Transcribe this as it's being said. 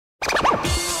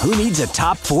Who needs a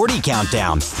top 40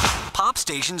 countdown? Pop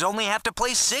stations only have to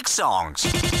play 6 songs.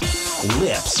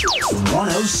 Lips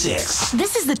 106.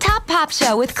 This is the Top Pop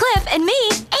Show with Cliff and me,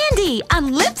 Andy,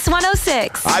 on Lips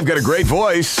 106. I've got a great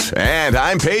voice, and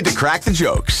I'm paid to crack the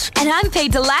jokes. And I'm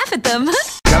paid to laugh at them.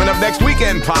 Coming up next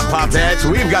weekend, Pop Heads,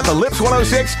 we've got the Lips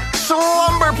 106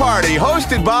 Slumber Party,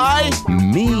 hosted by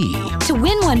me. To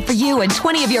win one for you and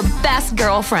 20 of your best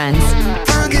girlfriends.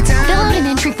 Fill out an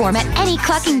entry form at any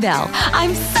Clucking Bell.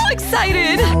 I'm so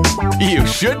excited. You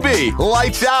should be.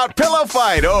 Lights out, pillow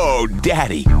fight. Oh,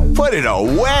 Daddy, put it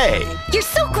away. You're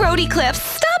so grody, Cliff.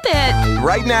 Stop it.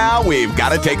 Right now, we've got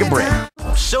to take a break.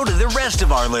 So do the rest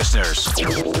of our listeners.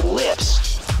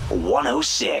 Lips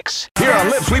 106. Here on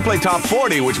Lips, we play Top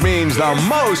 40, which means the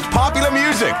most popular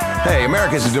music. Hey,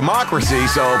 America's a democracy,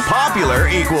 so popular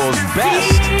equals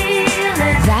best.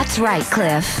 That's right,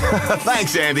 Cliff.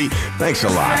 Thanks, Andy. Thanks a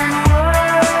lot.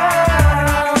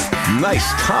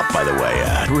 Nice top, by the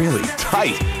way. Really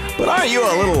tight. But aren't you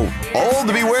a little old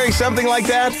to be wearing something like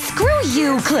that? Screw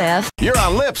you, Cliff. You're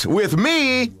on Lips with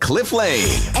me, Cliff Lane.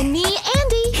 And me,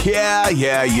 Andy.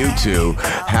 Yeah, you too.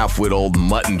 Half-wit old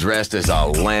mutton dressed as a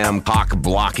lamb,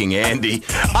 cock-blocking Andy.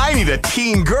 I need a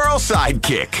teen girl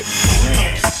sidekick.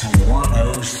 Lips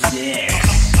 106.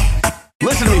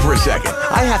 Listen to me for a second.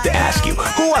 I have to ask you,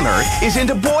 who on earth is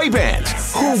into boy bands?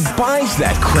 Who buys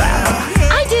that crap?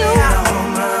 I do.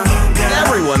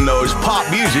 Everyone knows pop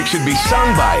music should be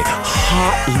sung by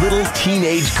hot little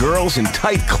teenage girls in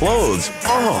tight clothes.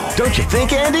 Oh, don't you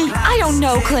think, Andy? I don't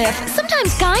know, Cliff.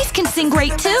 Sometimes guys can sing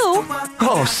great, too.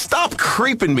 Oh, stop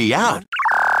creeping me out.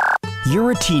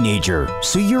 You're a teenager,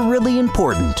 so you're really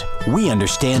important. We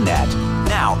understand that.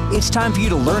 Now, it's time for you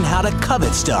to learn how to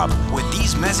covet stuff. With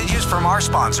these messages from our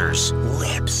sponsors.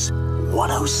 Lips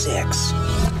 106.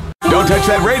 Don't touch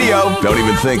that radio. Don't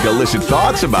even think illicit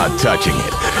thoughts about touching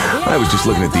it. I was just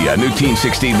looking at the new Teen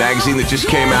 16 magazine that just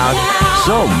came out.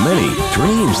 So many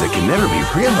dreams that can never be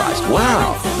realized.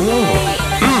 Wow.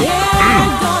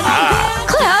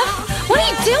 Cliff, what are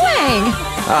you doing?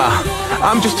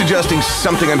 I'm just adjusting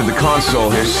something under the console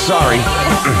here. Sorry.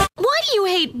 Why do you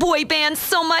hate boy bands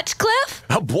so much, Cliff?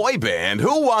 A boy band?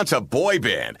 Who wants a boy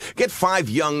band? Get 5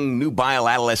 young, nubile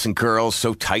adolescent girls,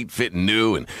 so tight, fit, and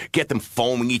new, and get them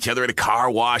foaming each other at a car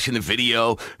wash in the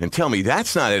video, and tell me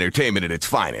that's not entertainment at its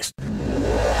finest.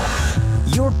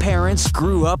 Your parents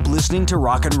grew up listening to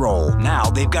rock and roll. Now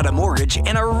they've got a mortgage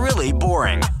and are really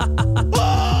boring.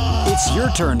 It's your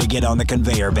turn to get on the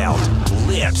conveyor belt.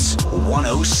 Lips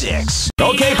 106.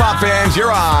 Okay, pop fans,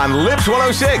 you're on Lips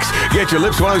 106. Get your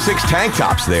Lips 106 tank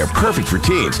tops. They're perfect for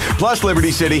teens. Plus,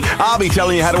 Liberty City, I'll be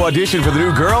telling you how to audition for the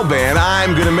new girl band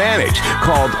I'm gonna manage,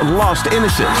 called Lost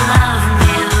Innocent.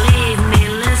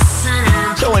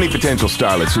 So any potential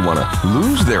starlets who want to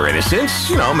lose their innocence,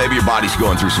 you know, maybe your body's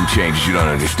going through some changes you don't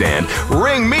understand,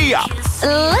 ring me up.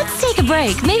 Let's take a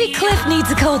break. Maybe Cliff needs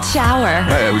a cold shower.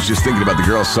 Hey, I was just thinking about the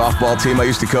girls' softball team I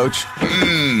used to coach.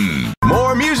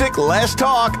 More music, less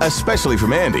talk, especially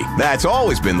from Andy. That's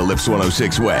always been the Lips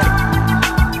 106 way.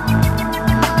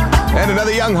 And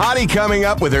another young hottie coming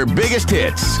up with her biggest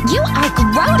hits. You are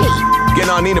grody. Getting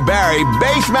on Nina Barry,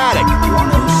 Bassmatic.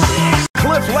 106.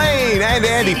 Cliff Lane and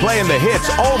Andy playing the hits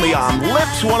only on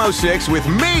Lips 106 with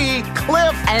me,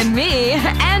 Cliff. And me,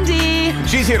 Andy.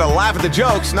 She's here to laugh at the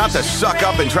jokes, not to suck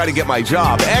up and try to get my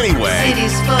job. Anyway,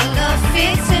 City's full of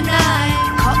it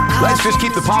tonight. let's just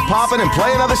keep the pop popping and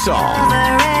play another song.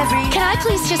 Can I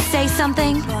please just say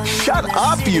something? Shut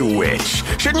up, you witch.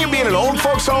 Shouldn't you be in an old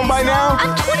folks home by now?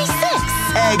 I'm 26.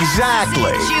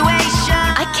 Exactly.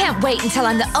 I can't wait until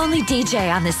I'm the only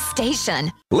DJ on this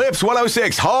station. Lips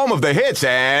 106, home of the hits,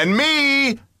 and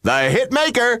me, the hit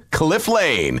maker, Cliff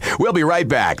Lane. We'll be right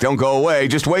back. Don't go away.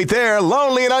 Just wait there,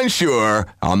 lonely and unsure,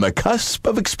 on the cusp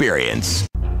of experience.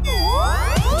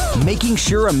 Making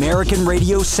sure American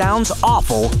radio sounds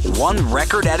awful, one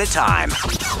record at a time.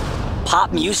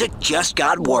 Pop music just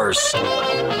got worse.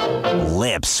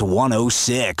 Lips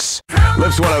 106.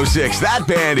 Lips 106, that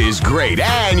band is great,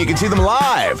 and you can see them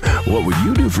live. What would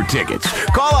you do for tickets?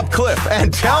 Call up Cliff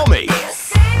and tell me.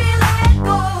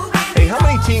 Hey, how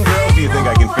many teen girls do you think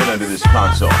I can fit under this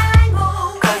console?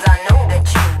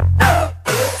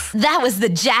 That was the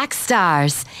Jack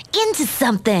Stars. Into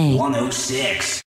something. 106.